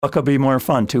What could be more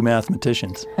fun? Two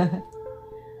mathematicians.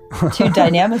 Two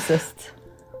dynamicists.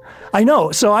 I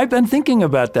know. So I've been thinking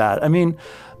about that. I mean,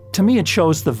 to me, it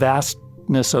shows the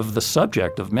vastness of the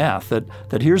subject of math,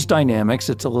 that here's dynamics.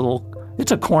 It's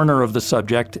a corner of the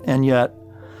subject, and yet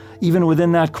even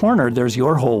within that corner, there's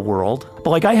your whole world.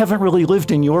 But like, I haven't really lived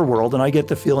in your world, and I get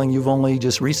the feeling you've only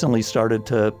just recently started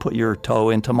to put your toe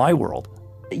into my world.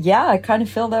 Yeah, I kind of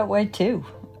feel that way too.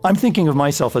 I'm thinking of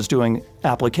myself as doing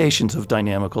applications of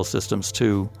dynamical systems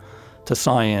to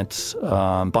science,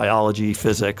 biology,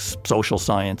 physics, social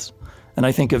science. And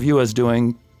I think of you as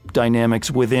doing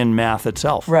dynamics within math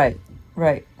itself. Right.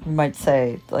 You might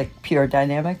say like pure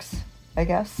dynamics, I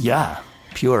guess. Yeah,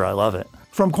 pure. I love it.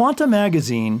 From Quanta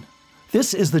Magazine,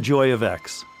 this is The Joy of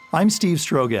X. I'm Steve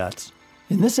Strogatz.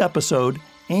 In this episode,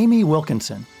 Amie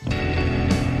Wilkinson.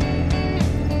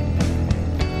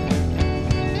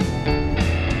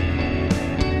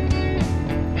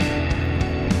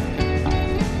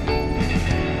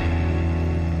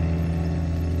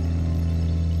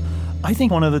 I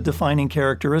think one of the defining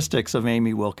characteristics of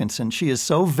Amie Wilkinson, she is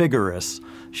so vigorous.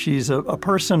 She's a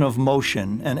person of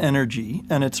motion and energy,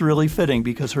 and it's really fitting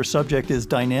because her subject is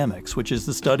dynamics, which is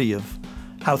the study of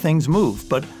how things move,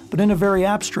 but in a very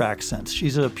abstract sense.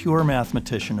 She's a pure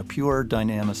mathematician, a pure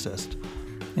dynamicist.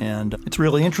 And it's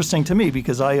really interesting to me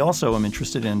because I also am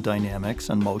interested in dynamics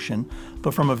and motion,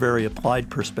 but from a very applied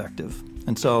perspective.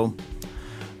 And so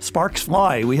sparks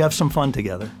fly. We have some fun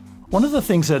together. One of the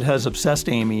things that has obsessed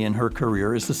Amie in her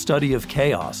career is the study of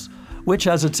chaos, which,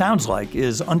 as it sounds like,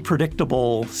 is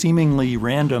unpredictable, seemingly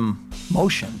random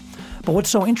motion. But what's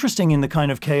so interesting in the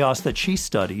kind of chaos that she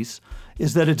studies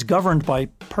is that it's governed by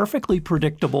perfectly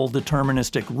predictable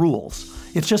deterministic rules.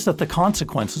 It's just that the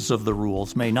consequences of the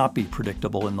rules may not be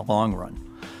predictable in the long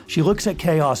run. She looks at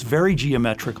chaos very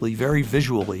geometrically, very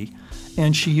visually,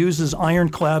 and she uses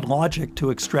ironclad logic to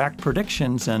extract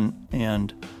predictions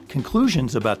and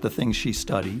conclusions about the things she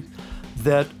studied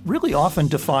that really often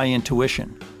defy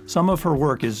intuition. Some of her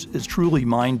work is truly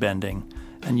mind-bending,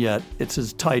 and yet it's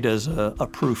as tight as a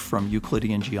proof from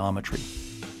Euclidean geometry.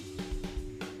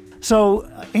 So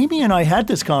Amie and I had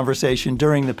this conversation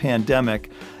during the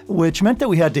pandemic, which meant that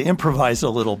we had to improvise a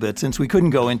little bit since we couldn't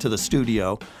go into the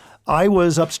studio. I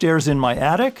was upstairs in my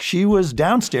attic. She was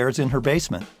downstairs in her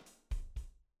basement.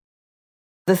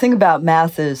 The thing about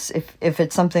math is if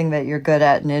it's something that you're good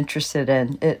at and interested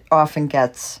in, it often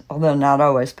gets, although not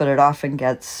always, but it often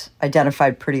gets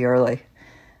identified pretty early.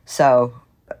 So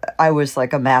I was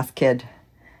like a math kid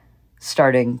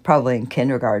starting probably in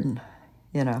kindergarten,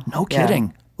 you know. No kidding.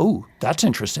 Yeah. Oh, that's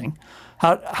interesting.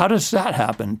 How does that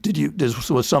happen?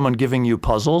 Was someone giving you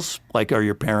puzzles? Like, are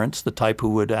your parents the type who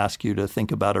would ask you to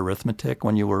think about arithmetic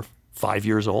when you were 5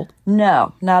 years old?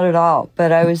 No, not at all.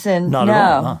 But I was in Not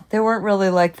at all, huh? They weren't really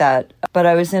like that. But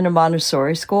I was in a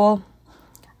Montessori school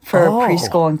for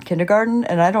preschool and kindergarten,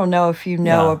 and I don't know if you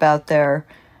know about their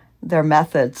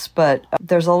methods, but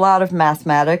there's a lot of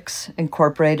mathematics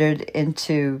incorporated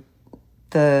into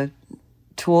the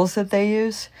tools that they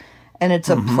use, and it's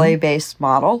a play-based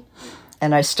model.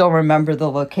 And I still remember the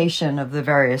location of the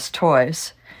various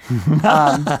toys.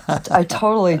 I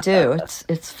totally do.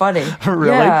 It's funny.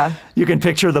 Really? Yeah. You can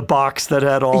picture the box that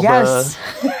had all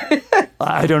the...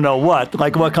 I don't know what.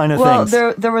 Like what kind of things?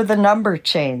 Well, there were the number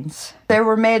chains. They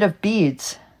were made of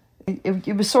beads.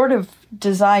 It was sort of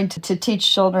designed to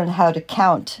teach children how to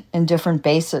count in different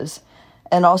bases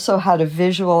and also how to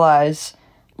visualize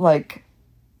like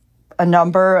a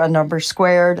number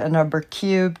squared, a number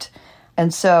cubed.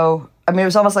 And so, I mean, it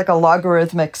was almost like a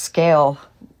logarithmic scale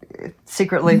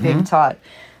secretly being taught.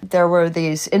 There were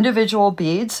these individual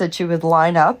beads that you would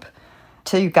line up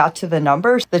till you got to the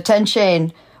numbers. The 10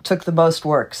 chain took the most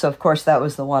work, so of course that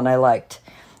was the one I liked.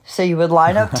 So you would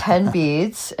line up 10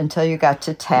 beads until you got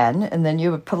to 10, and then you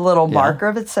would put a little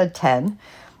marker that said 10.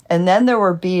 And then there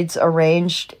were beads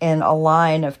arranged in a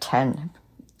line of 10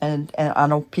 and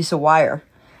on a piece of wire.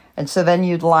 And so then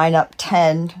you'd line up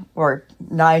 10 or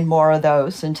 9 more of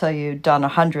those until you'd done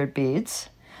 100 beads.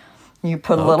 You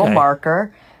put a little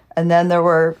marker, and then there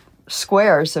were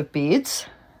squares of beads,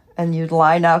 and you'd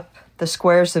line up the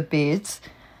squares of beads,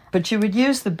 but you would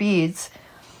use the beads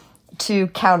to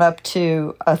count up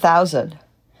to 1,000.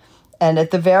 And at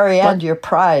the very end, your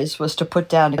prize was to put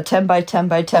down a 10 by 10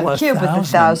 by 10 cube with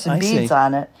 1,000 beads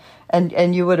on it.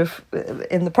 And you would have,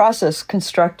 in the process,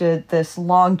 constructed this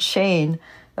long chain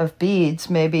of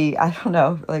beads, maybe, I don't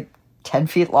know, like 10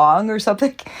 feet long or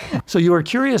something. So you were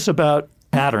curious about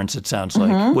patterns, it sounds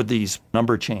like, with these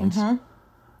number chains.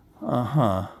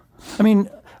 I mean,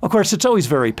 of course, it's always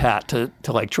very pat to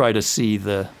like try to see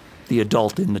the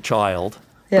adult in the child.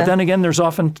 But then again, there's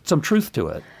often some truth to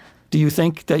it. Do you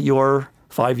think that your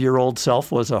 5-year-old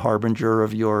self was a harbinger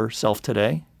of yourself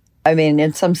today? I mean,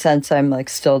 in some sense, I'm like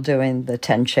still doing the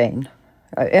 10 chain.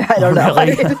 I don't know.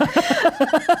 Really?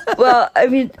 Well, I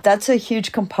mean, that's a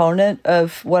huge component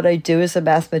of what I do as a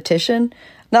mathematician.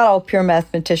 Not all pure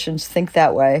mathematicians think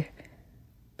that way.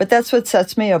 But that's what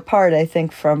sets me apart, I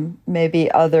think, from maybe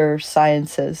other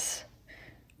sciences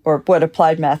or what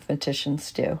applied mathematicians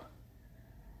do.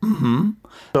 Mm-hmm.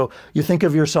 So you think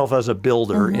of yourself as a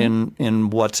builder. In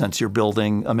what sense? You're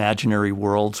building imaginary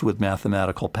worlds with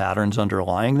mathematical patterns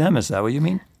underlying them? Is that what you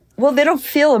mean? Well, they don't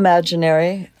feel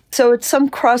imaginary. So it's some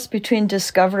cross between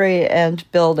discovery and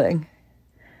building.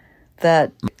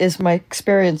 That is my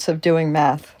experience of doing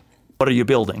math. What are you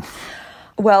building?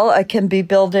 Well, I can be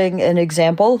building an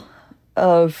example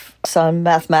of some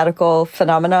mathematical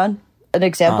phenomenon, an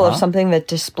example of something that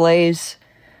displays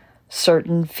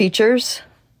certain features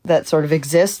that sort of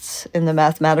exists in the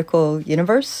mathematical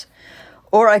universe.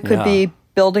 Or I could be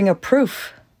building a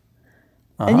proof.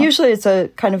 And usually it's a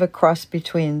kind of a cross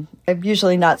between, I'm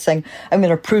usually not saying, I'm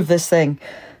going to prove this thing,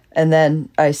 and then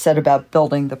I set about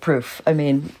building the proof. I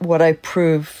mean, what I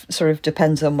prove sort of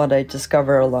depends on what I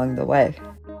discover along the way.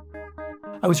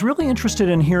 I was really interested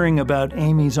in hearing about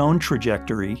Amie's own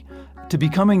trajectory to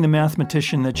becoming the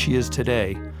mathematician that she is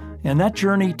today. And that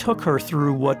journey took her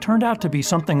through what turned out to be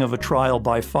something of a trial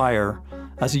by fire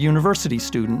as a university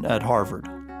student at Harvard.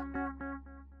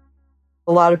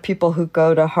 A lot of people who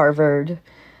go to Harvard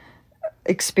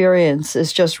experience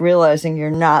is just realizing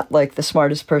you're not like the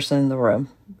smartest person in the room,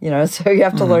 so you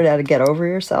have to learn how to get over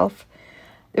yourself.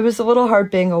 It was a little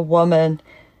hard being a woman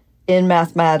in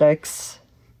mathematics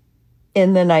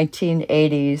in the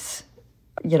 1980s,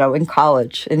 in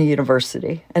college, in a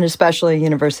university, and especially a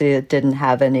university that didn't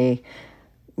have any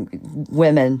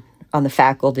women on the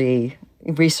faculty,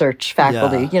 research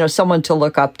faculty, someone to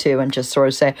look up to and just sort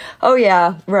of say, oh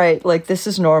yeah, right, like this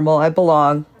is normal, I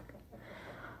belong.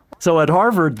 So at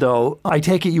Harvard, though, I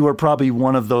take it you were probably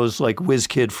one of those like whiz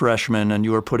kid freshmen and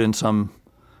you were put in some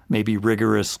maybe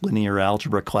rigorous linear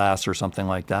algebra class or something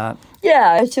like that.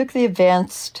 Yeah, I took the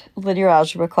advanced linear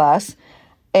algebra class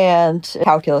and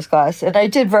calculus class, and I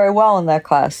did very well in that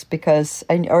class because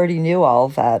I already knew all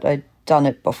of that. I'd done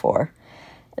it before.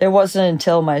 It wasn't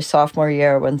until my sophomore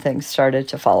year when things started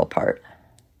to fall apart.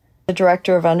 The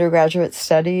director of undergraduate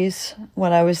studies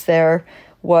when I was there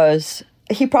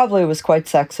he probably was quite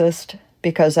sexist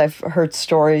because I've heard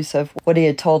stories of what he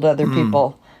had told other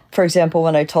people. For example,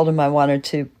 when I told him I wanted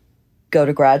to go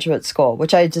to graduate school,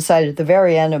 which I had decided at the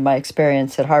very end of my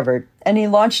experience at Harvard, and he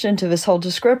launched into this whole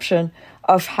description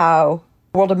of how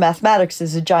the world of mathematics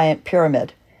is a giant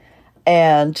pyramid.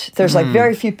 And there's like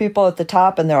very few people at the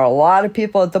top and there are a lot of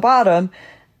people at the bottom.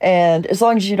 And as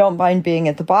long as you don't mind being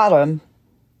at the bottom,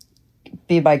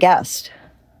 be my guest.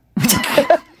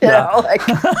 Oh,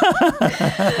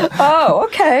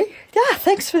 okay. Yeah,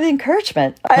 thanks for the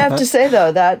encouragement. I have to say,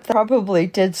 though, that probably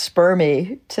did spur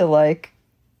me to like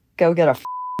go get a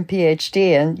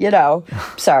PhD. And,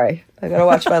 sorry, I got to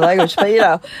watch my language.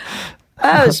 But,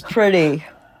 that was pretty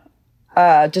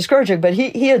discouraging. But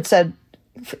he had said,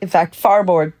 in fact, far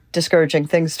more discouraging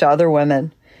things to other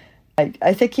women.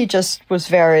 I think he just was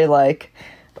very like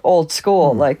old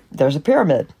school, like there's a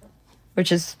pyramid,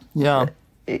 which is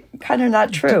kind of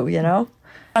not true,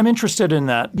 I'm interested in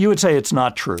that. You would say it's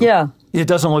not true. Yeah. It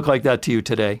doesn't look like that to you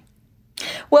today.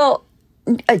 Well,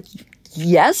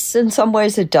 yes, in some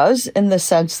ways it does, in the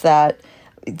sense that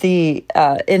the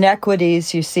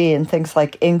inequities you see in things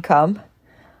like income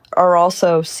are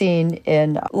also seen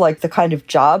in like the kind of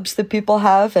jobs that people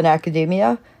have in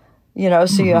academia.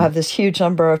 So you have this huge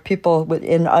number of people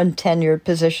in untenured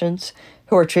positions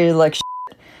who are treated like shit.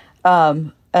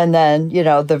 And then,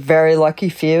 the very lucky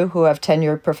few who have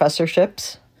tenured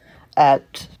professorships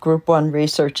at Group 1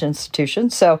 research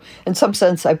institutions. So in some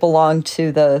sense, I belong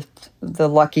to the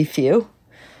lucky few.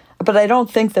 But I don't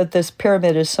think that this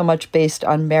pyramid is so much based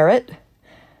on merit.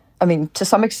 I mean, to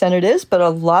some extent it is, but a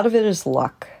lot of it is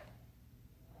luck.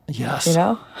 Yes.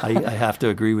 I have to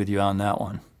agree with you on that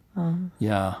one.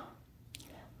 Yeah.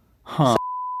 Huh.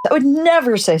 I would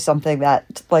never say something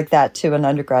like that to an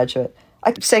undergraduate.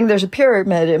 Saying there's a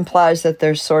pyramid implies that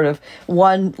there's sort of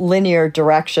one linear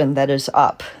direction that is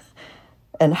up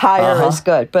and higher is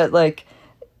good. But like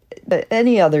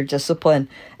any other discipline,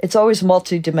 it's always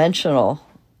multidimensional,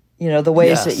 the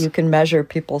ways that you can measure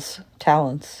people's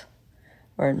talents.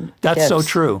 That's gifts. So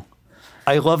true.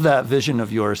 I love that vision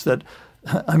of yours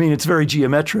it's very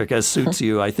geometric, as suits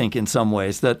you, I think, in some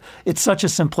ways, that it's such a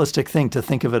simplistic thing to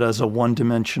think of it as a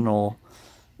one-dimensional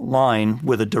line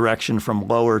with a direction from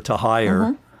lower to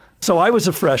higher. So I was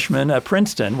a freshman at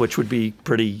Princeton, which would be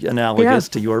pretty analogous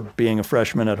to your being a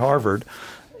freshman at Harvard.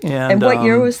 And what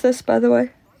year was this, by the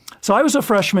way? So I was a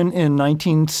freshman in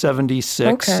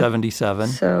 1976,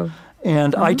 77.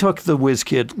 And I took the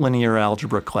WizKid linear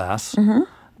algebra class.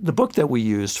 The book that we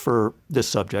used for this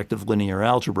subject of linear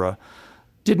algebra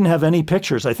didn't have any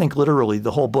pictures. I think literally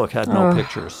the whole book had no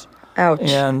pictures. Ouch.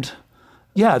 And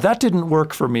yeah, that didn't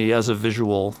work for me as a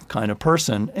visual kind of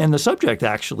person. And the subject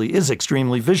actually is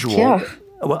extremely visual. Yeah.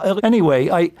 Well, anyway,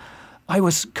 I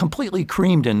was completely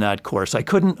creamed in that course. I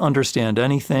couldn't understand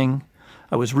anything.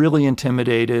 I was really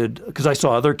intimidated because I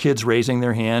saw other kids raising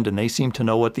their hand and they seemed to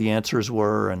know what the answers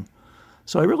were. And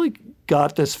so I really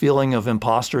got this feeling of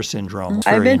imposter syndrome.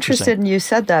 I'm interested in you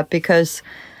said that because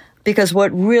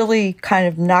what really kind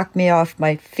of knocked me off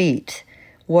my feet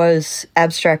was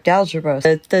abstract algebra.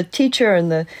 The teacher in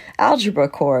the algebra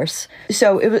course,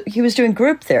 he was doing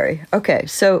group theory. Okay,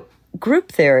 so group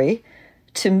theory,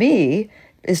 to me,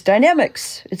 is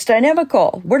dynamics. It's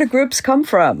dynamical. Where do groups come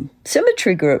from?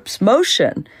 Symmetry groups,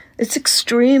 motion. It's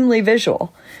extremely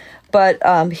visual.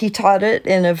 But he taught it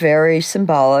in a very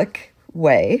symbolic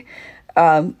way.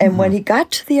 And when he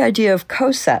got to the idea of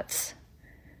cosets,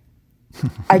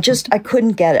 I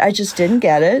couldn't get it. I just didn't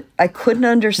get it. I couldn't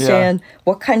understand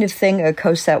what kind of thing a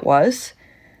coset was.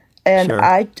 And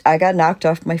I got knocked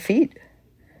off my feet.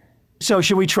 So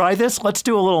should we try this? Let's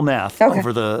do a little math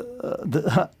over the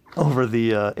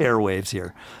airwaves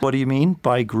here. What do you mean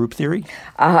by group theory?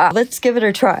 Let's give it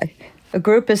a try. A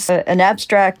group is an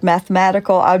abstract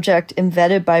mathematical object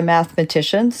invented by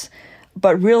mathematicians.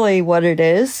 But really what it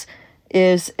is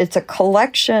it's a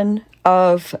collection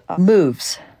of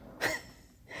moves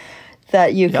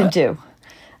that you can do.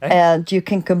 Okay. And you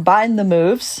can combine the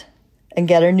moves and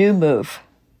get a new move.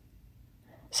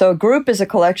 So a group is a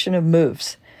collection of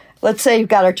moves. Let's say you've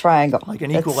got a triangle. Like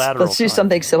an equilateral Let's do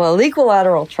something similar. An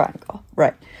equilateral triangle,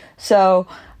 right. So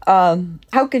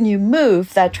how can you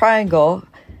move that triangle?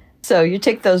 So you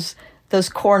take those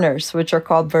corners, which are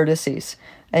called vertices,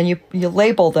 and you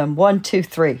label them 1, 2,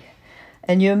 3.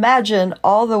 And you imagine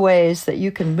all the ways that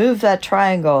you can move that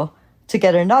triangle to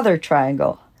get another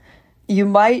triangle. You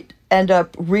might end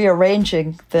up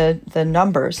rearranging the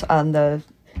numbers on the,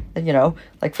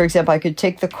 like for example, I could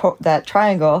take that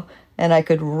triangle and I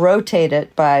could rotate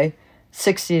it by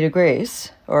 60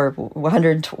 degrees or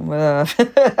 120,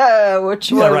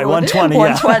 which one? Right, 120.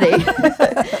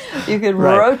 120. You could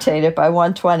rotate it by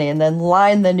 120 and then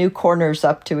line the new corners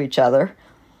up to each other.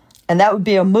 And that would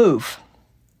be a move.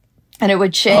 And it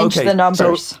would change the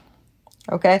numbers.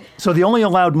 Okay? So the only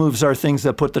allowed moves are things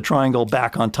that put the triangle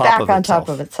back on top of itself. Back on top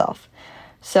of itself.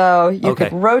 So you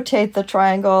could rotate the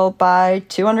triangle by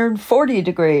 240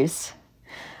 degrees.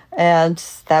 And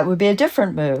that would be a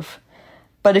different move.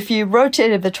 But if you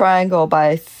rotated the triangle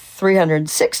by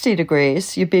 360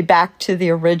 degrees, you'd be back to the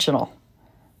original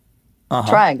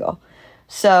triangle.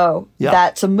 So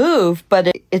that's a move,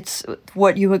 but it's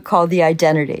what you would call the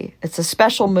identity. It's a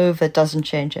special move that doesn't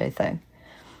change anything.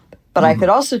 But I could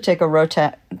also take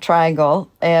a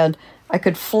triangle and I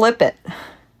could flip it.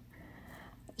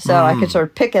 So I could sort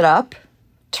of pick it up,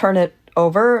 turn it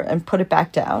over, and put it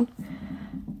back down.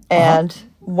 And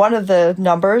one of the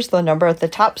numbers, the number at the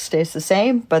top, stays the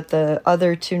same, but the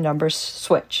other two numbers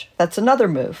switch. That's another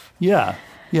move.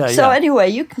 So anyway,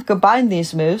 you can combine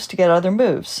these moves to get other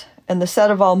moves. And the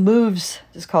set of all moves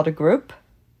is called a group.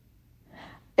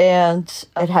 And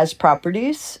it has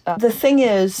properties. The thing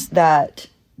is that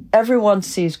everyone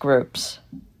sees groups.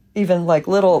 Even like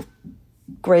little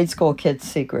grade school kids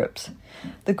see groups.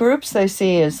 The groups they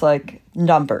see is like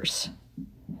numbers.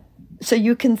 So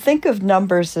you can think of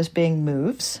numbers as being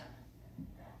moves.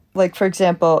 Like, for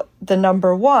example, the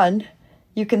number 1,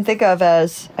 you can think of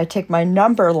as I take my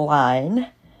number line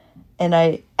and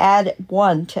I add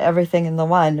 1 to everything in the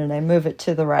line and I move it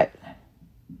to the right.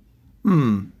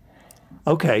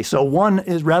 Okay, so 1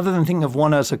 is, rather than thinking of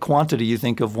 1 as a quantity, you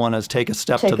think of 1 as take a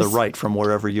step to the right from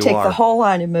wherever you are. Take the whole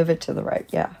line and move it to the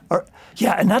right,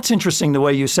 and that's interesting the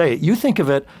way you say it. You think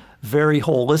of it very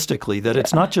holistically, that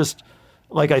it's not just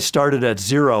like I started at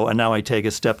 0 and now I take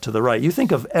a step to the right. You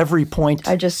think of every point,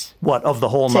 of the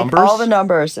whole numbers? All the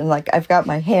numbers, and like I've got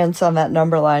my hands on that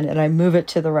number line and I move it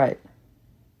to the right.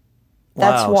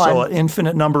 That's 1. So an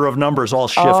infinite number of numbers all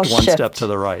shift one step to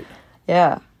the right.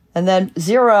 Yeah. And then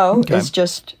 0 is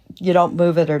just, you don't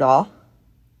move it at all.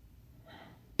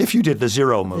 If you did the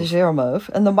 0 move. The 0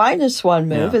 move. And the -1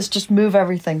 move is just move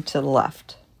everything to the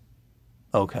left.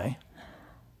 Okay.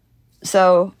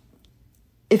 So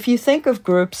if you think of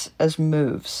groups as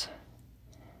moves,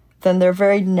 then they're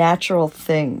very natural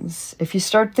things. If you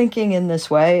start thinking in this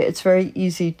way, it's very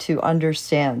easy to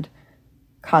understand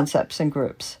concepts and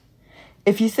groups.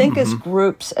 If you think as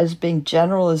groups as being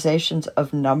generalizations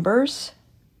of numbers,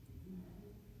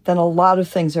 then a lot of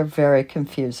things are very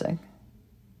confusing.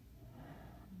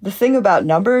 The thing about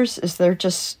numbers is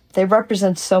they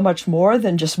represent so much more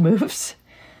than just moves.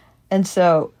 And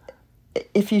so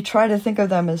if you try to think of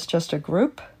them as just a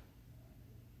group,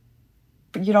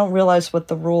 you don't realize what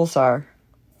the rules are.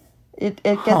 It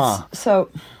gets so...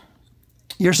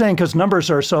 You're saying because numbers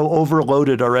are so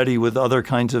overloaded already with other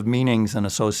kinds of meanings and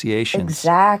associations.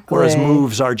 Exactly. Whereas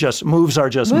moves are just moves.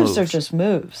 Moves are just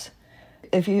moves.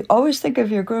 If you always think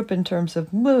of your group in terms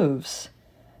of moves,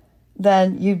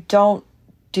 then you don't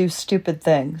do stupid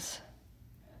things.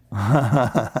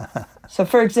 So,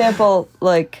 for example,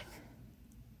 like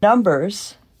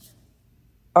numbers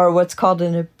are what's called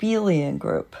an abelian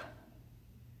group.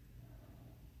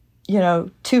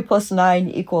 2 plus 9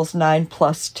 equals 9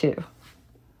 plus 2.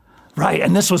 Right,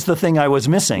 and this was the thing I was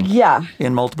missing. Yeah.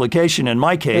 In multiplication. In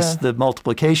my case, the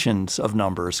multiplications of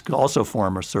numbers could also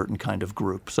form a certain kind of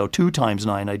group. So 2 times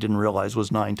 9, I didn't realize,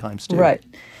 was 9 times 2. Right.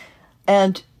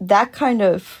 And that kind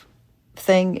of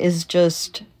thing is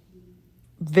just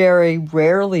very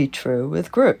rarely true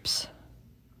with groups.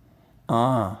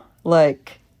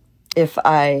 Like, if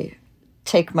I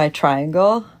take my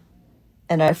triangle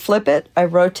and I flip it, I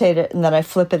rotate it, and then I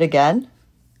flip it again.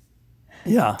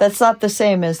 Yeah. That's not the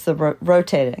same as the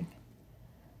rotating.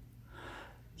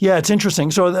 Yeah, it's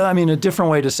interesting. So, I mean, a different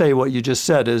way to say what you just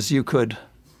said is you could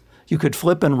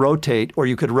flip and rotate, or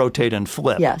you could rotate and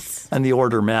flip. Yes. And the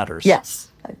order matters.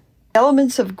 Yes.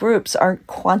 Elements of groups aren't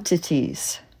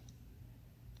quantities.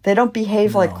 They don't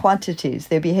behave like quantities.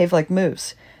 They behave like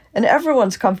moves. And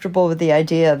everyone's comfortable with the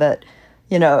idea that,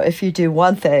 if you do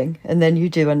one thing and then you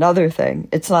do another thing,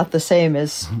 it's not the same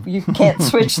as you can't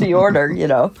switch the order, You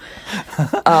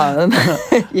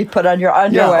put on your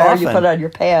underwear, you put on your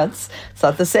pants. It's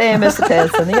not the same as the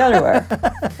pants and the underwear.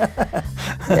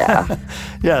 Yeah.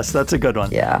 Yes, that's a good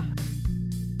one. Yeah.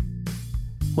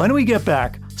 When we get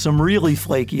back, some really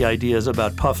flaky ideas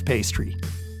about puff pastry.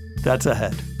 That's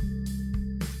ahead.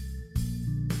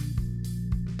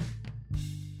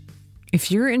 If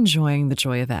you're enjoying the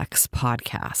Joy of X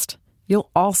podcast, you'll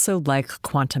also like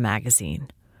Quanta Magazine.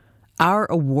 Our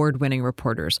award-winning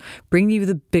reporters bring you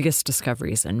the biggest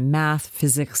discoveries in math,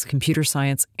 physics, computer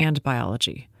science, and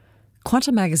biology.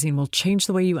 Quanta Magazine will change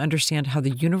the way you understand how the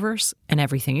universe and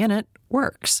everything in it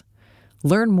works.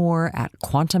 Learn more at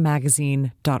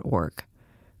quantamagazine.org.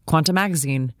 Quanta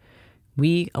Magazine,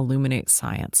 we illuminate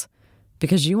science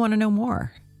because you want to know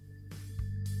more.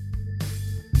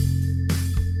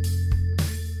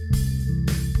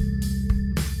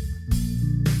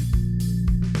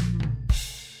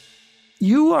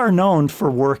 You are known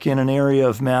for work in an area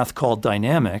of math called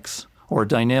dynamics, or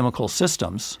dynamical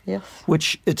systems, yes,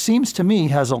 which it seems to me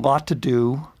has a lot to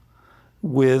do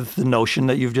with the notion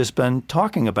that you've just been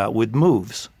talking about with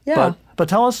moves. Yeah. But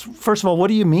tell us, first of all, what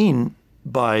do you mean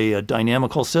by a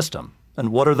dynamical system?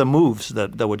 And what are the moves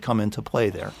that would come into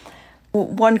play there?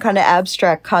 One kind of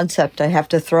abstract concept I have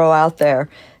to throw out there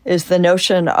is the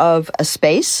notion of a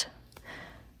space,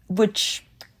 which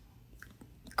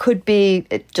could be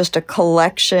just a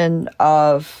collection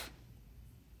of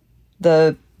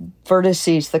the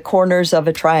vertices, the corners of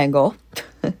a triangle,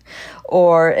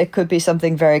 or it could be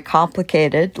something very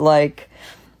complicated, like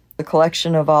the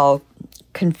collection of all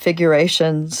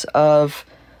configurations of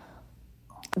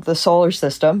the solar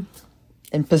system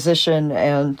in position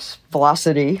and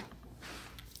velocity,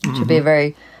 which would be a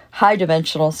very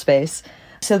high-dimensional space.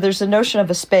 So there's a notion of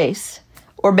a space,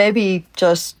 or maybe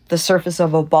just the surface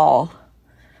of a ball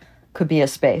could be a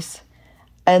space.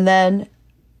 And then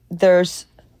there's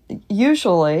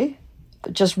usually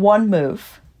just one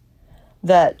move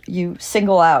that you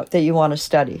single out that you want to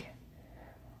study.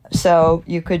 So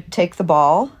you could take the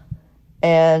ball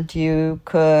and you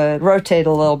could rotate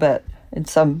a little bit in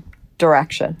some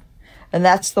direction. And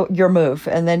that's your move.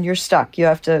 And then you're stuck. You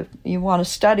want to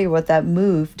study what that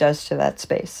move does to that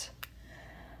space.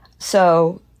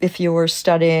 So if you were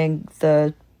studying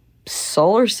the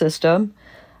solar system,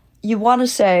 you want to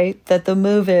say that the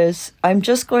move is, I'm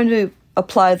just going to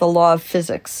apply the law of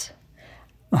physics.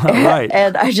 Right.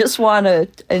 And I just want to,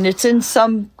 and it's in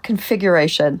some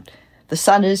configuration. The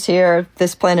sun is here,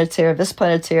 this planet's here, this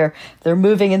planet's here. They're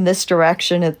moving in this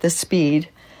direction at this speed.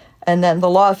 And then the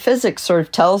law of physics sort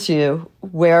of tells you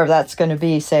where that's going to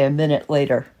be, say, a minute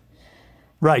later.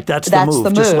 Right, that's the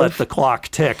move. Just let the clock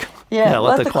tick. Yeah,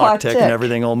 let the clock tick and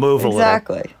everything will move a little.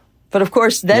 Exactly. But of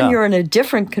course, then you're in a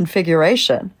different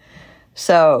configuration.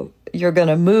 So you're going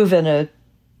to move in a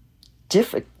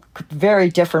different very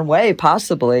different way,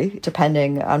 possibly,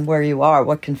 depending on where you are,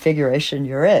 what configuration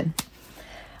you're in.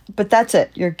 But that's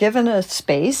it. You're given a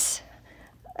space,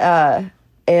 and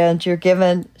you're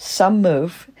given some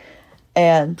move,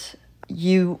 and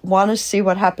you want to see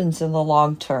what happens in the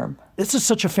long term. This is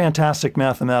such a fantastic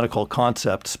mathematical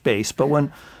concept, space. But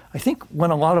when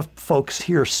a lot of folks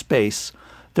hear space,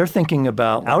 they're thinking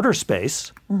about outer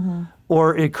space,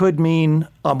 or it could mean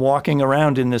I'm walking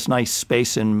around in this nice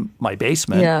space in my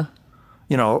basement. Yeah.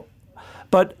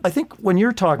 But I think when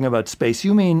you're talking about space,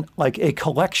 you mean like a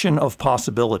collection of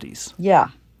possibilities. Yeah.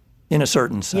 In a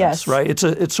certain sense, yes. Right?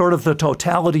 It's sort of the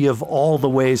totality of all the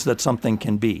ways that something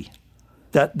can be.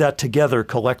 That together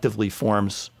collectively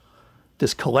forms,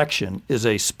 this collection is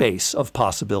a space of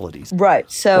possibilities. Right.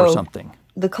 So or something.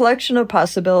 The collection of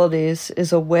possibilities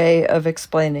is a way of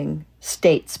explaining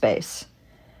state space,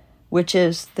 which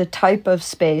is the type of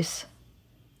space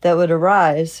that would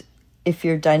arise if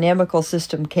your dynamical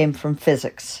system came from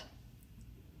physics.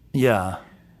 Yeah.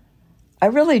 I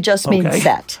really just mean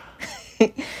set.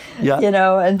 Yeah.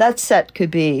 And that set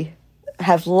could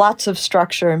have lots of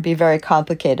structure and be very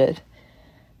complicated.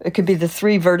 It could be the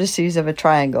 3 vertices of a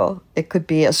triangle. It could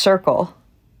be a circle.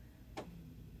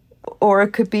 Or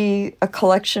it could be a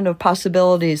collection of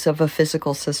possibilities of a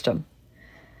physical system.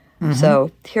 Mm-hmm.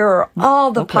 So here are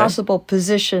all the possible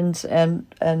positions and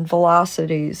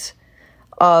velocities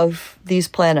of these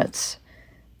planets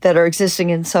that are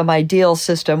existing in some ideal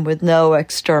system with no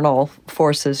external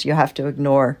forces you have to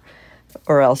ignore,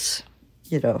 or else,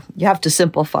 you have to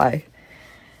simplify.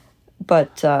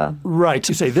 But right.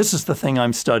 You say, this is the thing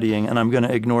I'm studying, and I'm going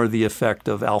to ignore the effect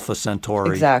of Alpha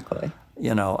Centauri. Exactly.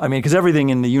 Because everything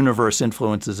in the universe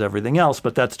influences everything else,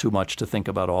 but that's too much to think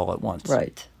about all at once.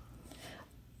 Right.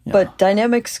 Yeah. But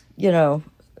dynamics,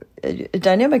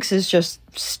 dynamics is just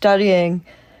studying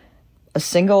a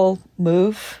single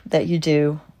move that you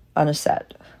do on a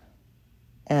set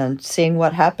and seeing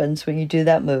what happens when you do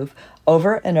that move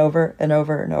over and over and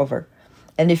over and over.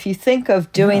 And if you think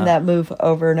of doing that move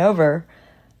over and over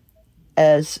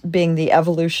as being the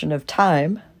evolution of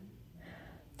time,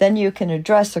 then you can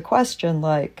address a question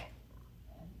like,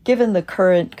 given the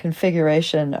current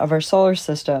configuration of our solar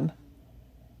system,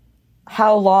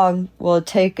 how long will it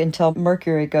take until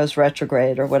Mercury goes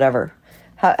retrograde or whatever?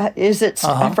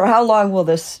 For how long will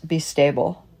this be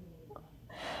stable?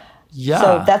 Yeah.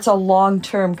 So that's a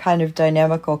long-term kind of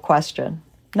dynamical question.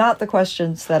 Not the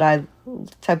questions type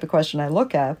of question I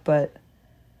look at, but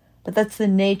that's the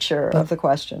nature of the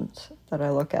questions that I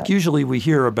look at. Usually we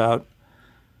hear about,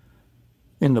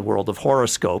 in the world of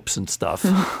horoscopes and stuff,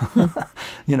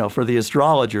 for the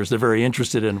astrologers, they're very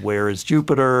interested in where is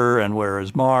Jupiter and where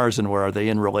is Mars and where are they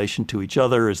in relation to each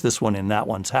other? Is this one in that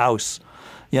one's house?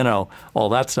 All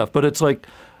that stuff. But it's like,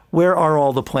 where are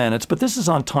all the planets? But this is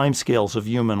on timescales of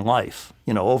human life,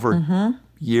 over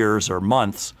years or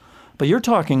months. But you're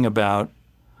talking about,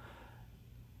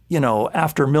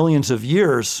 after millions of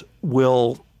years,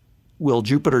 will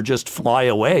Jupiter just fly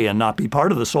away and not be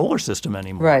part of the solar system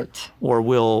anymore? Right. Or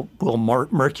will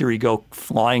Mercury go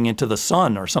flying into the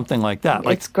sun or something like that?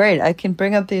 It's great. I can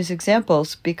bring up these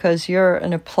examples because you're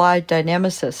an applied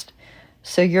dynamicist.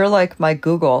 So you're like my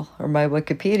Google or my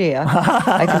Wikipedia.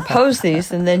 I can pose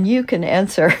these, and then you can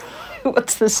answer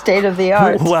what's the state of the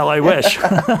art. Well, I wish.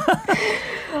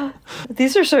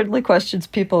 These are certainly questions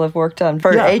people have worked on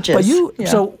for ages. But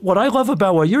so what I love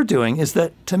about what you're doing is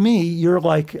that, to me, you're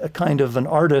like a kind of an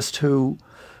artist who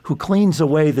cleans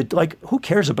away who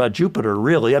cares about Jupiter,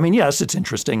 really? I mean, yes, it's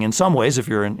interesting in some ways if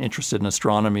you're interested in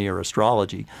astronomy or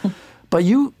astrology. But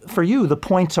for you, the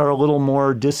points are a little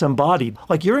more disembodied.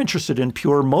 Like, you're interested in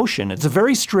pure motion. It's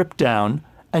very stripped down,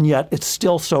 and yet it's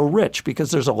still so rich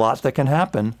because there's a lot that can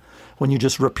happen when you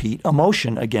just repeat a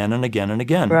motion again and again and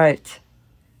again. Right.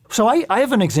 So I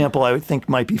have an example I think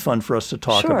might be fun for us to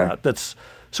talk about that's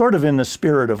sort of in the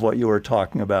spirit of what you were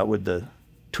talking about with the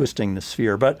twisting the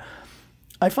sphere. But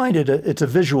I find it's a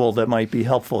visual that might be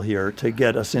helpful here to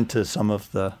get us into some of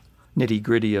the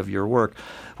nitty-gritty of your work,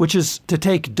 which is to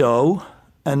take dough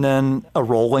and then a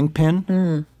rolling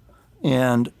pin.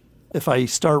 And if I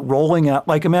start rolling out,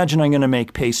 like imagine I'm going to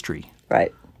make pastry.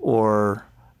 Right.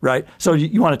 Right? So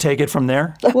you want to take it from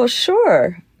there? Well,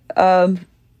 sure.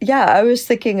 I was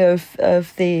thinking of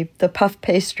the puff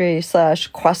pastry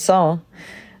 / croissant.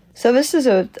 So this is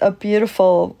a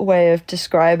beautiful way of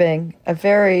describing a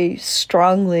very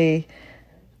strongly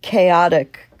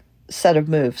chaotic set of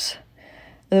moves.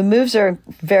 The moves are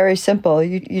very simple.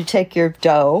 You take your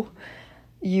dough,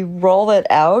 you roll it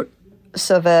out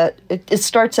so that it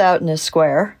starts out in a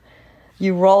square.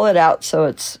 You roll it out so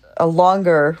it's a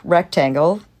longer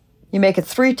rectangle. You make it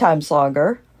 3 times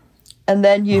longer. And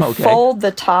then you fold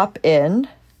the top in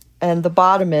and the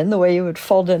bottom in the way you would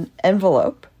fold an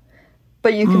envelope.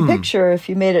 But you can picture if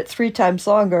you made it 3 times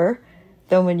longer,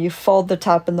 then when you fold the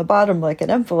top and the bottom like an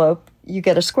envelope, you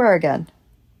get a square again.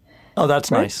 Oh,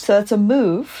 that's nice. So that's a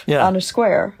move on a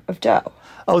square of dough.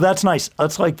 Oh, that's nice.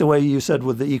 That's like the way you said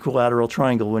with the equilateral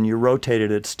triangle. When you rotate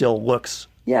it, it still looks...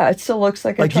 Yeah, it still looks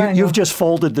like a triangle. You've just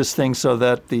folded this thing so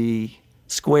that the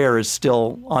square is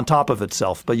still on top of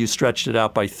itself, but you stretched it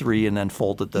out by 3 and then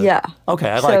folded the... Yeah. Okay,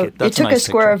 I like it. That's you took a nice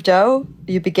square picture. of dough,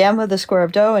 you began with a square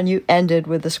of dough, and you ended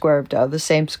with a square of dough, the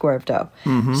same square of dough.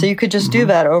 Mm-hmm. So you could just do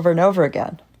that over and over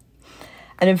again.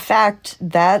 And in fact,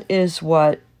 that is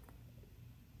what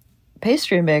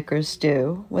pastry makers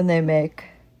do when they make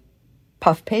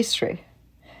puff pastry.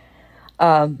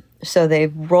 So they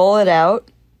roll it out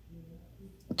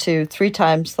to 3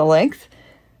 times the length.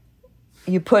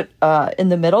 You put, in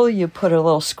the middle, you put a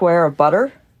little square of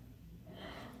butter,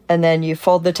 and then you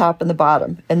fold the top and the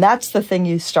bottom. And that's the thing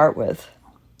you start with.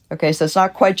 Okay, so it's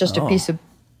not quite just a piece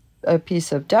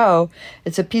of dough.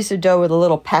 It's a piece of dough with a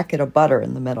little packet of butter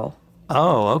in the middle.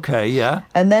 Oh, okay, yeah.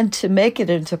 And then to make it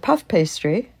into puff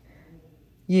pastry,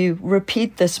 you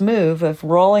repeat this move of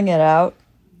rolling it out,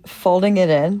 folding it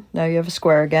in. Now you have a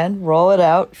square again. Roll it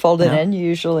out, fold it in. You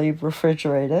usually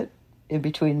refrigerate it in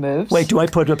between moves. Wait, do I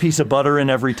put a piece of butter in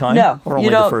every time? No, or only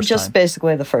you don't. The first just time?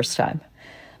 Basically the first time.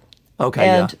 Okay,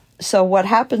 and so what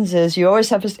happens is you always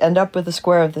have to end up with a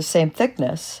square of the same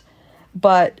thickness,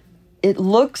 but it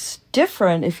looks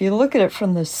different if you look at it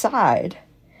from the side.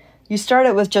 You start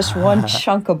it with just one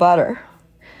chunk of butter.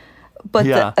 But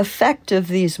the effect of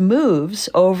these moves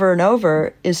over and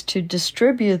over is to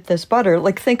distribute this butter.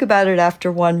 Like, think about it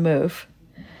after one move.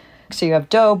 So you have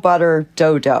dough, butter,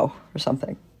 dough, or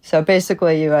something. So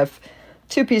basically you have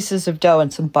 2 pieces of dough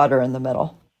and some butter in the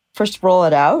middle. First, roll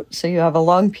it out. So you have a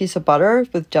long piece of butter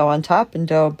with dough on top and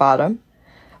dough bottom.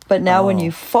 But now when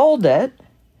you fold it,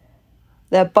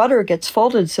 that butter gets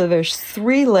folded so there's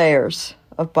 3 layers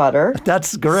of butter.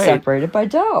 That's great. Separated by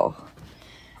dough.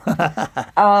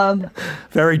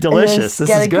 Very delicious. This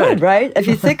is good, right? If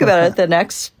you think about it, the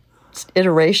next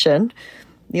iteration,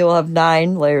 you'll have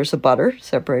 9 layers of butter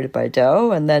separated by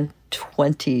dough, and then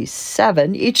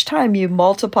 27. Each time you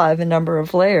multiply the number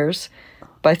of layers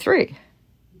by 3.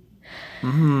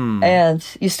 Mm-hmm. And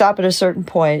you stop at a certain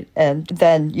point, and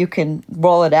then you can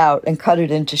roll it out and cut it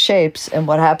into shapes. And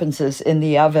what happens is in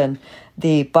the oven,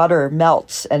 the butter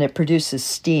melts and it produces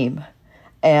steam.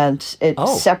 And it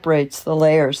separates the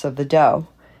layers of the dough.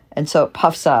 And so it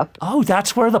puffs up. Oh,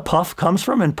 that's where the puff comes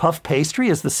from in puff pastry,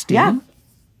 is the steam? Yeah.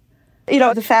 You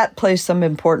know, the fat plays some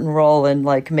important role in,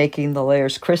 like, making the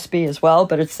layers crispy as well,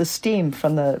 but it's the steam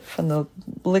from the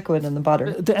liquid in the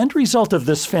butter. The end result of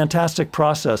this fantastic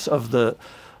process of the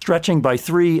stretching by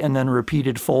 3 and then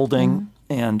repeated folding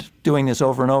and doing this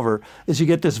over and over is you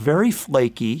get this very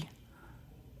flaky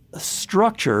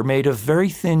structure made of very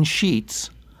thin sheets.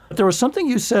 There was something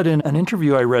you said in an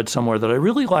interview I read somewhere that I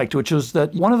really liked, which was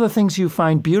that one of the things you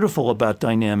find beautiful about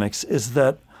dynamics is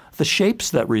that the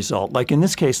shapes that result, like in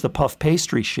this case, the puff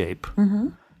pastry shape,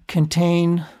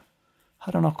 contain,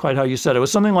 I don't know quite how you said it, it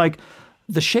was something like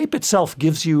the shape itself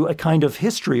gives you a kind of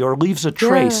history or leaves a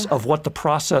trace of what the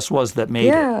process was that made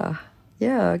it.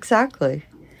 Yeah, exactly.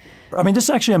 I mean, this is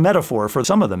actually a metaphor for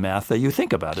some of the math that you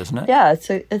think about, isn't it? Yeah,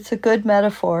 it's a good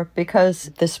metaphor because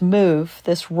this move,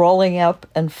 this rolling up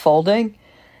and folding,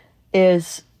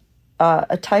 is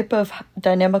a type of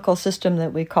dynamical system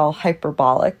that we call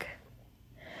hyperbolic.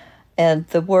 And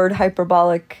the word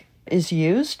hyperbolic is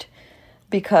used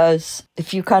because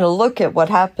if you kind of look at what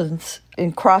happens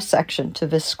in cross-section to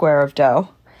this square of dough,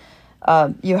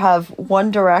 you have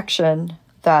one direction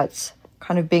that's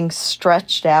kind of being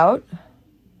stretched out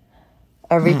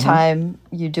every time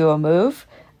you do a move,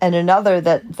 and another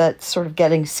that's sort of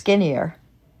getting skinnier,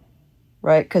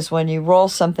 right? Because when you roll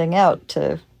something out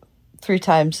to 3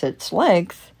 times its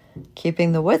length,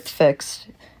 keeping the width fixed,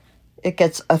 it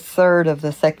gets a third of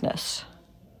the thickness.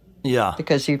 Yeah.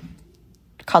 Because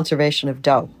conservation of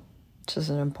dough, which is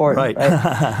important,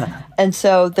 right? And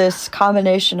so this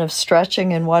combination of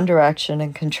stretching in one direction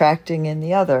and contracting in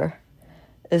the other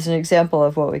is an example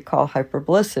of what we call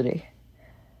hyperbolicity.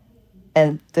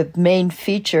 And the main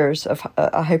features of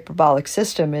a hyperbolic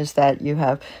system is that you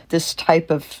have this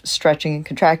type of stretching and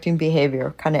contracting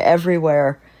behavior kind of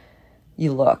everywhere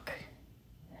you look.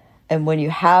 And when you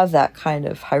have that kind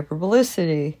of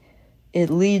hyperbolicity, it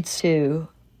leads to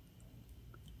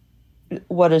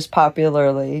what is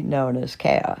popularly known as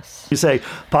chaos. You say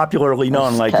popularly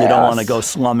known like chaos. You don't want to go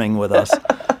slumming with us.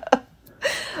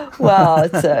 Well,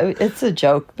 it's a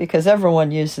joke because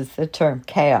everyone uses the term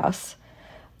chaos.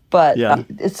 but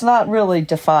it's not really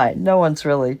defined. No one's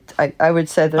really, I would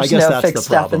say there's no fixed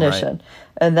definition.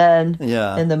 Right? And then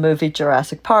in the movie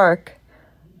Jurassic Park,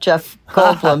 Jeff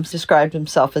Goldblum described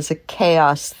himself as a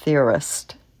chaos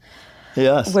theorist.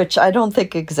 Yes. Which I don't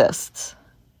think exists.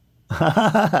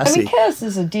 I mean, chaos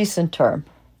is a decent term.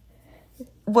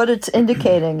 What it's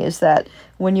indicating is that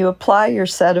when you apply your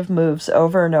set of moves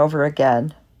over and over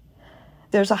again,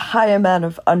 there's a high amount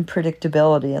of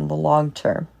unpredictability in the long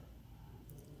term.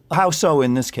 How so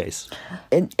in this case?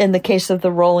 In the case of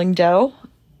the rolling dough?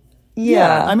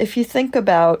 Yeah. I mean, if you think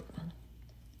about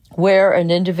where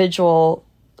an individual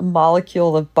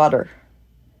molecule of butter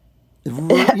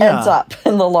ends up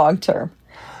in the long term.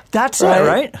 That's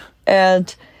right?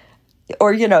 And,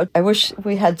 or, I wish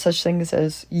we had such things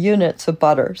as units of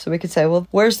butter. So we could say, well,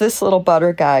 where's this little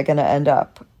butter guy going to end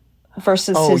up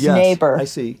versus his neighbor? I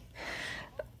see.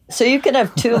 So you can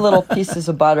have two little pieces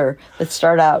of butter that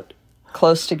start out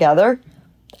close together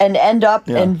and end up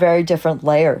in very different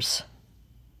layers.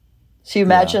 So you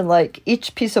imagine like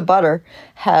each piece of butter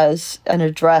has an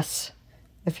address.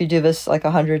 If you do this like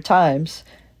 100 times,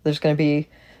 there's going to be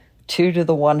 2 to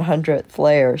the 100th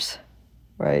layers,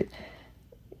 right?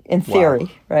 In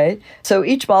theory, right? So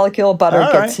each molecule of butter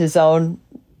gets his own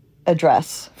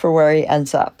address for where he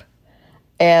ends up.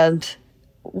 And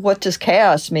what does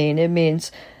chaos mean? It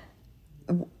means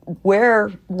where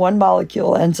one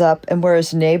molecule ends up and where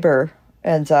his neighbor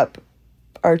ends up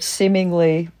are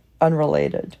seemingly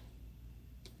unrelated.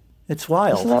 It's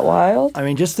wild. Isn't that wild? I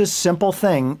mean, just this simple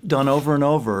thing done over and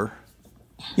over.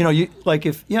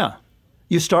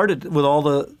 You started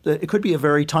with it could be a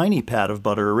very tiny pat of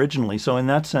butter originally. So in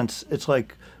that sense, it's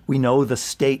like we know the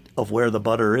state of where the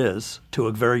butter is to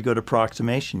a very good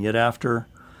approximation. Yet after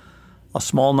a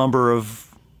small number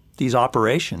of these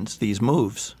operations, these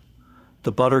moves,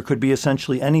 the butter could be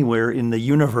essentially anywhere in the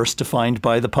universe defined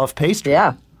by the puff pastry.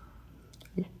 Yeah.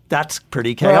 That's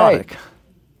pretty chaotic. Right.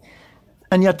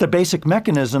 And yet the basic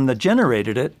mechanism that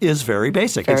generated it is very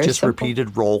basic. Very it's just simple.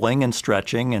 repeated rolling and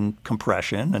stretching and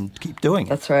compression and keep doing it.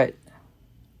 That's right.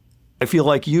 I feel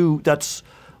like that's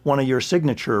one of your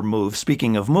signature moves.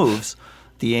 Speaking of moves,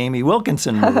 the Amie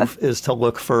Wilkinson move is to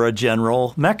look for a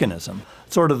general mechanism,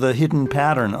 sort of the hidden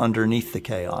pattern underneath the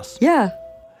chaos. Yeah.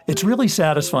 It's really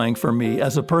satisfying for me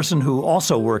as a person who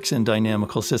also works in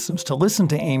dynamical systems to listen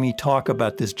to Amie talk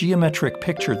about this geometric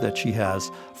picture that she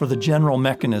has for the general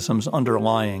mechanisms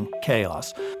underlying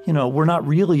chaos. We're not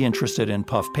really interested in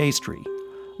puff pastry.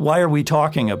 Why are we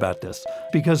talking about this?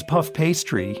 Because puff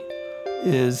pastry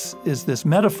is this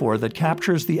metaphor that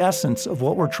captures the essence of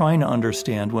what we're trying to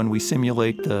understand when we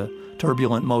simulate the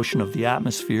turbulent motion of the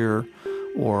atmosphere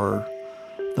or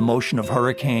the motion of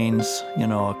hurricanes,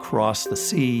 across the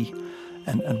sea,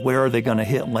 and where are they going to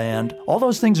hit land. All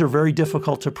those things are very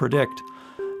difficult to predict.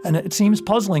 And it seems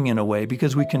puzzling in a way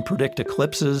because we can predict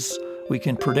eclipses, we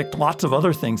can predict lots of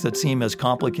other things that seem as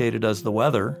complicated as the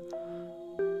weather.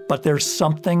 But there's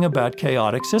something about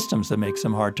chaotic systems that makes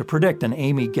them hard to predict, and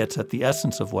Amie gets at the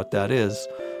essence of what that is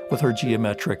with her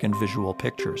geometric and visual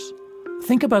pictures.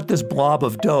 Think about this blob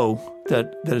of dough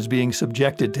that is being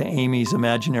subjected to Amie's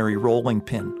imaginary rolling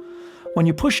pin. When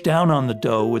you push down on the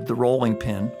dough with the rolling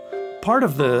pin, part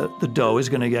of the dough is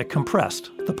going to get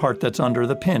compressed. The part that's under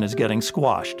the pin is getting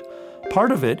squashed.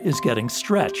 Part of it is getting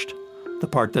stretched, the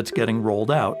part that's getting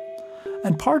rolled out.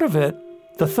 And part of it,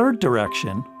 the third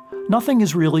direction, nothing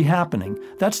is really happening.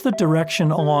 That's the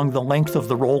direction along the length of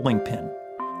the rolling pin,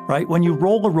 right? When you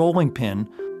roll a rolling pin,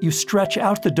 you stretch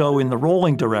out the dough in the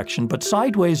rolling direction, but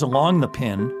sideways along the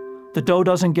pin, the dough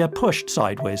doesn't get pushed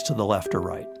sideways to the left or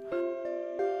right.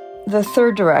 The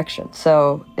third direction.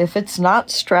 So if it's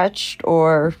not stretched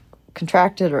or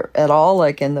contracted or at all,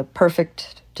 like in the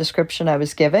perfect description I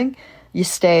was giving, you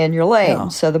stay in your lane. Yeah.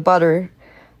 So the butter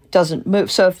doesn't move.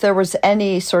 So if there was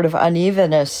any sort of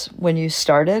unevenness when you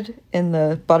started in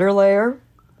the butter layer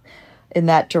in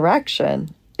that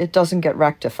direction, it doesn't get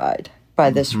rectified by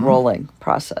this rolling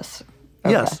process.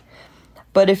 Okay. Yes.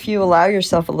 But if you allow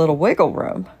yourself a little wiggle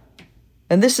room,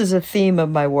 and this is a theme of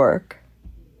my work,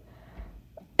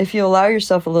 if you allow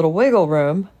yourself a little wiggle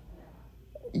room,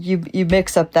 you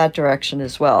mix up that direction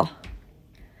as well.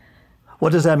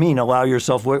 What does that mean? Allow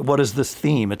yourself, what is this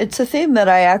theme? It's a theme that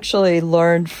I actually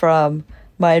learned from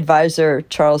my advisor,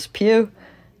 Charles Pugh,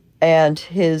 and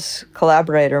his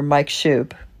collaborator, Mike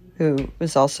Shube, who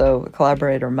was also a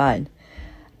collaborator of mine.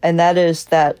 And that is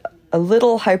that a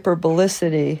little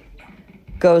hyperbolicity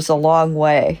goes a long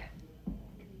way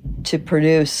to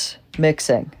produce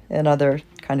mixing and other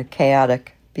kind of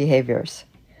chaotic behaviors.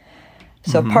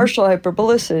 So partial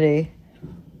hyperbolicity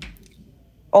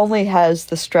only has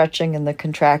the stretching and the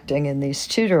contracting in these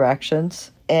two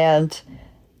directions. And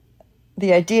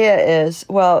the idea is,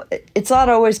 well, it's not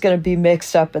always going to be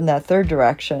mixed up in that third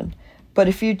direction. But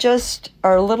if you just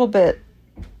are a little bit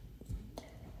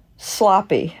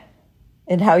sloppy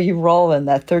in how you roll in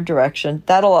that third direction,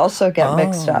 that'll also get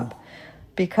mixed up,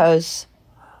 because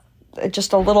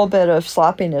just a little bit of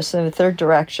sloppiness in the third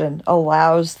direction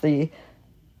allows the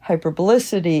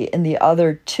hyperbolicity in the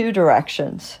other two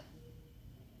directions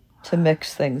to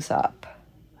mix things up.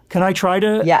 Can I try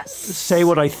to say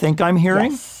what I think I'm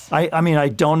hearing? Yes. I mean, I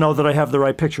don't know that I have the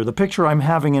right picture. The picture I'm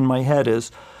having in my head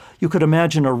is, you could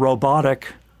imagine a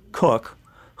robotic cook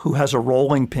who has a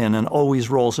rolling pin and always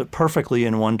rolls it perfectly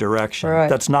in one direction. Right.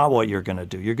 That's not what you're going to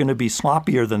do. You're going to be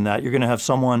sloppier than that. You're going to have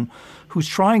someone who's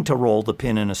trying to roll the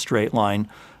pin in a straight line,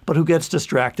 but who gets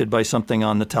distracted by something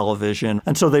on the television.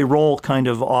 And so they roll kind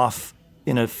of off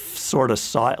in a sort of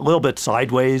a little bit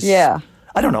sideways. Yeah.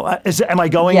 I don't know. Am I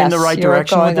going in the right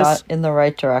direction with this? Yes, you're going in the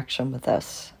right direction with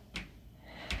this.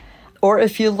 Or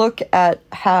if you look at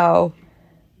how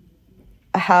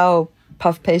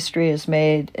puff pastry is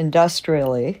made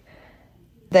industrially,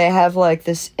 they have like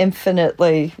this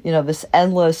infinitely, this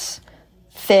endless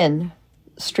thin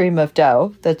stream of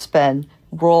dough that's been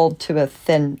rolled to a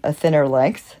thinner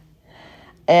length,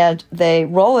 and they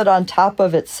roll it on top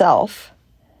of itself.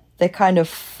 They kind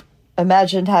of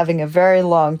imagine having a very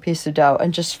long piece of dough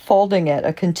and just folding it,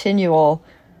 a continual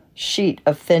sheet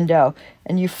of thin dough,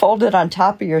 and you fold it on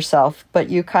top of yourself, but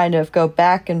you kind of go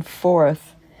back and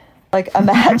forth. Like,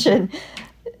 imagine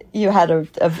you had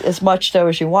as much dough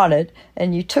as you wanted,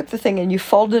 and you took the thing and you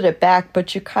folded it back,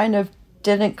 but you kind of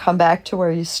didn't come back to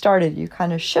where you started. You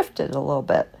kind of shifted a little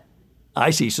bit. I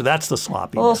see. So that's the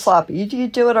sloppiness. A little sloppy. You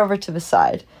do it over to the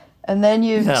side, and then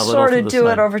you sort of do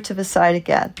it over to the side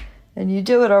again, and you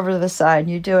do it over to the side, and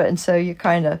you do it, and so you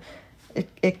kind of,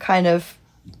 it kind of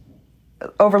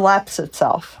overlaps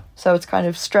itself. So it's kind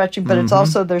of stretching, but it's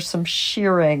also, there's some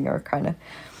shearing or kind of.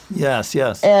 Yes.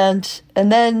 And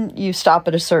then you stop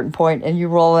at a certain point and you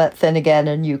roll that thin again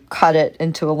and you cut it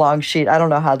into a long sheet. I don't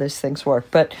know how these things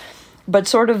work, but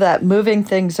sort of that moving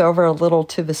things over a little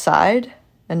to the side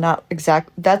and not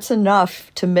that's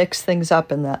enough to mix things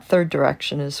up in that third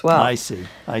direction as well. I see.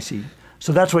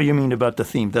 So that's what you mean about the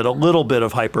theme, that a little bit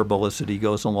of hyperbolicity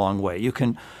goes a long way. You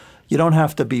don't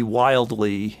have to be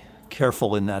wildly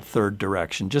careful in that third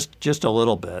direction. Just a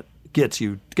little bit gets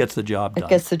the job done. It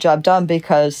gets the job done,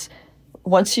 because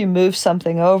once you move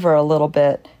something over a little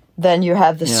bit, then you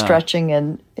have the stretching,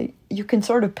 and you can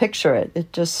sort of picture it.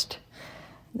 It just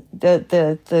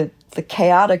the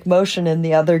chaotic motion in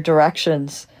the other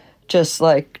directions just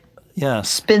like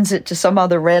spins it to some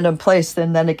other random place,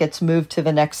 and then it gets moved to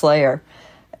the next layer.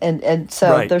 And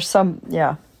so there's some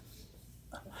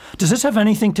Does this have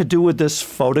anything to do with this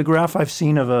photograph I've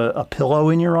seen of a pillow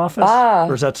in your office?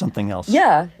 Or is that something else?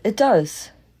 Yeah, it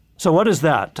does. So what is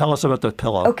that? Tell us about the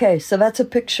pillow. Okay, so that's a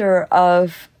picture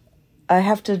of, I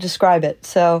have to describe it.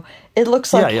 So it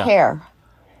looks like hair.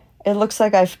 It looks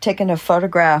like I've taken a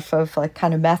photograph of like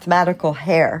kind of mathematical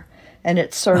hair, and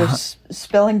it's sort of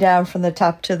spilling down from the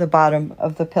top to the bottom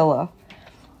of the pillow.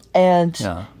 And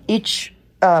each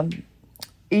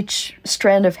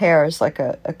strand of hair is like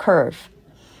a curve.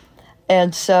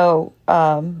 And so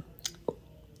I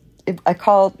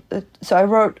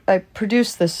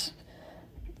produced this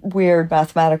weird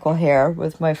mathematical hair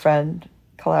with my friend,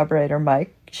 collaborator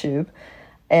Mike Schub,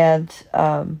 and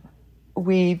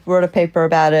we wrote a paper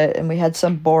about it, and we had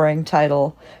some boring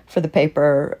title for the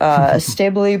paper, a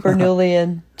stably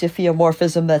Bernoullian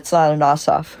diffeomorphism that's not an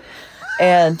Ossoff.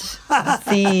 And that's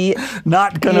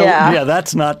not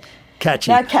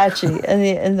catchy. Not catchy.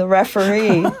 And the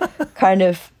referee kind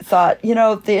of thought,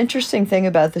 the interesting thing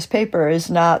about this paper is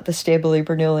not the stably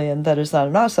Bernoullian that is not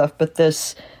an Ossoff, but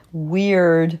this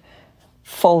weird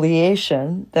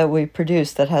foliation that we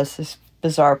produced that has this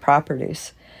bizarre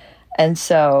properties. And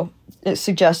so it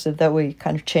suggested that we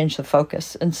kind of change the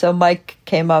focus. And so Mike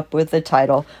came up with the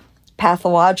title,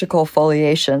 Pathological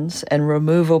Foliations and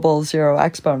Removable Zero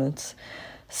Exponents.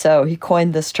 So he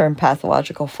coined this term,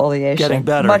 pathological foliation. Getting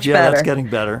better. Much better. That's getting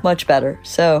better. Much better.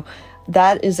 So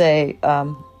that is a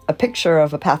picture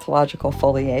of a pathological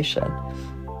foliation.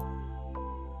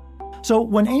 So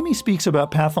when Amie speaks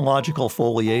about pathological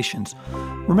foliations,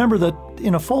 remember that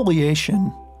in a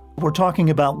foliation, we're talking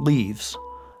about leaves.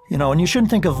 And you shouldn't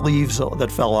think of leaves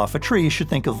that fell off a tree. You should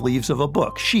think of leaves of a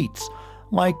book, sheets,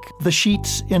 like the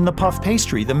sheets in the puff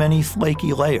pastry, the many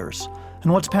flaky layers.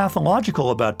 And what's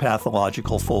pathological about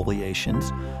pathological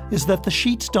foliations is that the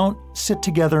sheets don't sit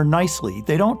together nicely.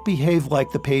 They don't behave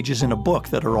like the pages in a book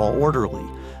that are all orderly.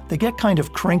 They get kind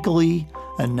of crinkly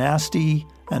and nasty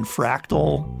and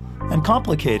fractal and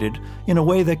complicated in a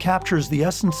way that captures the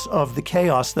essence of the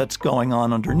chaos that's going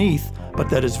on underneath, but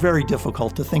that is very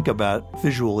difficult to think about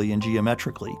visually and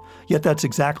geometrically. Yet that's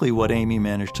exactly what Amie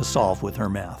managed to solve with her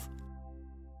math.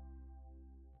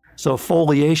 So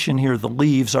foliation here, the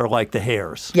leaves are like the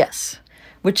hairs. Yes,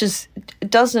 which is, it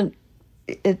doesn't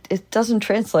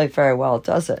translate very well,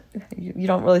 does it? You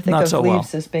don't really think of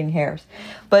leaves as being hairs.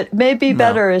 But maybe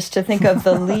better is to think of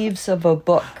the leaves of a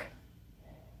book.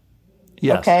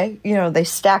 Yes. Okay? They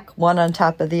stack one on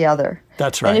top of the other.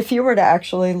 That's right. And if you were to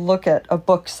actually look at a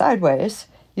book sideways,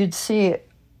 you'd see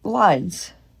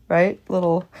lines, right?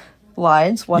 Little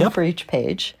lines, one for each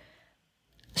page.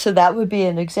 So that would be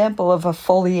an example of a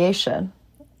foliation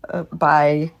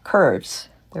by curves.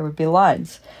 There would be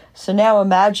lines. So now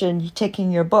imagine you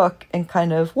taking your book and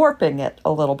kind of warping it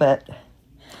a little bit.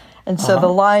 And so the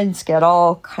lines get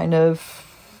all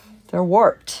they're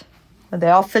warped. And they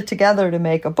all fit together to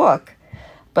make a book,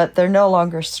 but they're no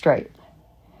longer straight.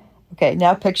 Okay,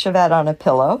 now picture that on a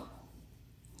pillow.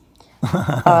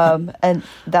 And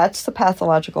that's the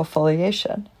pathological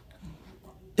foliation.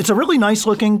 It's a really nice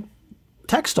looking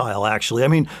textile, actually. I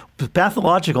mean,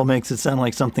 pathological makes it sound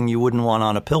like something you wouldn't want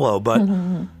on a pillow, but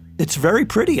it's very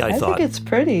pretty, I thought. I think it's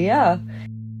pretty, yeah.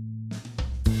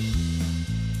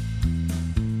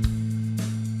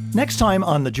 Next time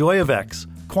on The Joy of X,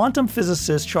 quantum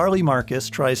physicist Charlie Marcus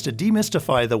tries to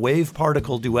demystify the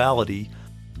wave-particle duality.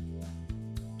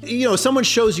 Someone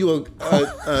shows you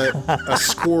a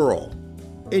squirrel,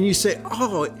 and you say,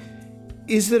 oh,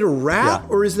 is it a rat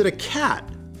or is it a cat?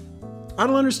 I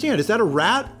don't understand. Is that a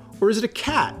rat or is it a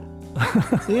cat?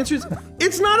 The answer is,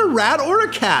 it's not a rat or a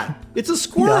cat. It's a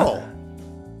squirrel.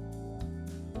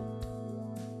 Yeah.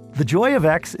 The Joy of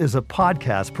X is a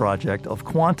podcast project of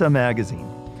Quanta Magazine.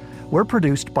 We're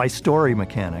produced by Story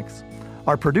Mechanics.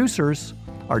 Our producers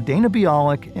are Dana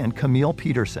Bialik and Camille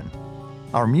Peterson.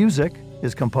 Our music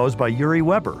is composed by Yuri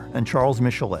Weber and Charles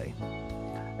Michelet.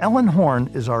 Ellen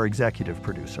Horn is our executive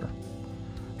producer.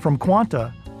 From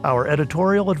Quanta, our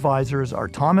editorial advisors are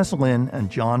Thomas Lin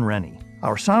and John Rennie.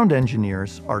 Our sound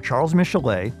engineers are Charles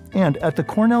Michelet, and at the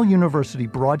Cornell University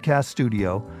Broadcast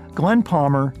Studio, Glenn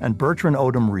Palmer and Bertrand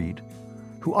Odom Reed,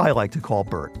 who I like to call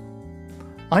Bert.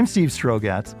 I'm Steve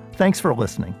Strogatz. Thanks for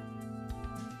listening.